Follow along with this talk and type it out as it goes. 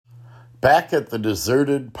Back at the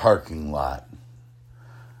deserted parking lot.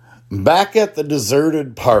 Back at the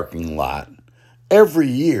deserted parking lot, every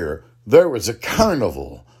year there was a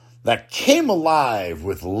carnival that came alive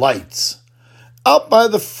with lights. Out by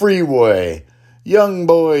the freeway, young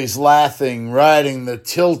boys laughing, riding the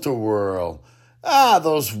tilt-a-whirl.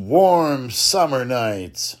 Those warm summer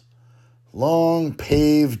nights. Long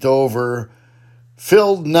paved over,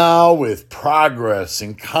 filled now with progress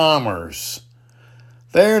and commerce.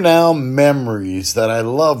 They're now memories that I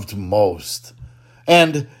loved most.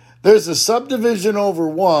 And there's a subdivision over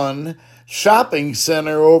one, shopping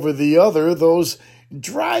center over the other, those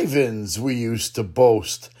drive-ins we used to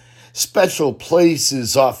boast. Special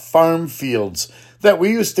places off farm fields that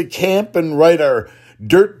we used to camp and ride our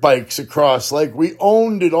dirt bikes across like we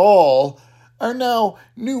owned it all are now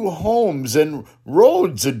new homes, and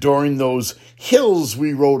roads adorn those hills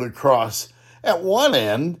we rode across. At one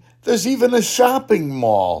end, there's even a shopping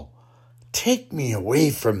mall. Take me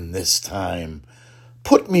away from this time.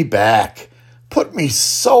 Put me back. Put me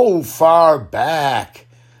so far back.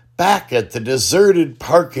 Back at the deserted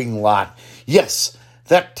parking lot. Yes,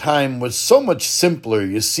 that time was so much simpler,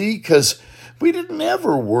 you see, 'cause we didn't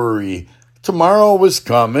ever worry. Tomorrow was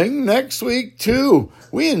coming, next week too.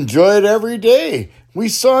 We enjoyed every day. We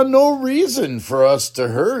saw no reason for us to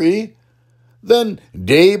hurry. Then,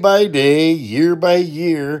 day by day, year by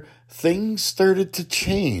year, things started to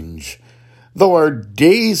change. Though our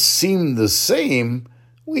days seemed the same,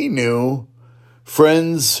 we knew.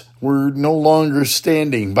 Friends were no longer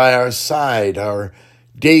standing by our side. Our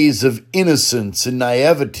days of innocence and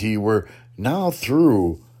naivety were now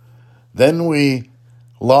through. Then we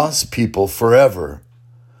lost people forever,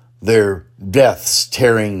 their deaths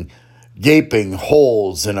tearing gaping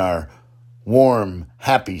holes in our warm,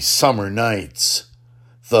 happy summer nights.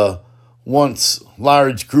 The once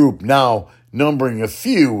large group now numbering a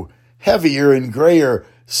few, heavier and grayer,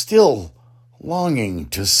 still longing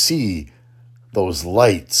to see those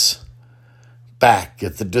lights. Back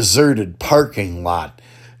at the deserted parking lot,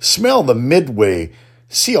 smell the midway,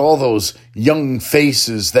 see all those young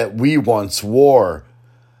faces that we once wore.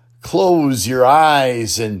 Close your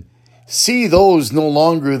eyes and see those no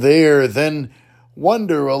longer there, then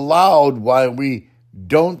wonder aloud why we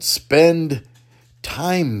don't spend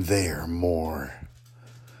time there more.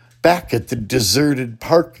 Back at the deserted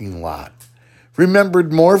parking lot,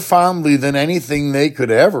 remembered more fondly than anything they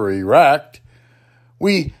could ever erect.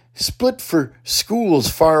 We split for schools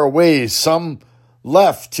far away, some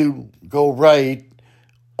left to go right,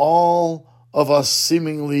 all of us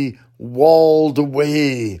seemingly walled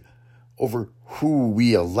away over who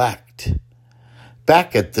we elect.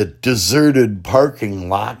 Back at the deserted parking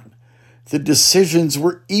lot, the decisions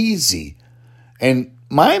were easy, and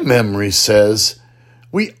my memory says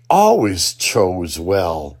we always chose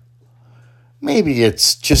well. Maybe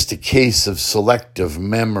it's just a case of selective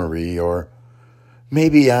memory, or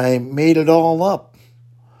maybe I made it all up.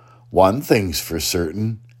 One thing's for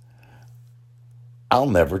certain, I'll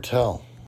never tell.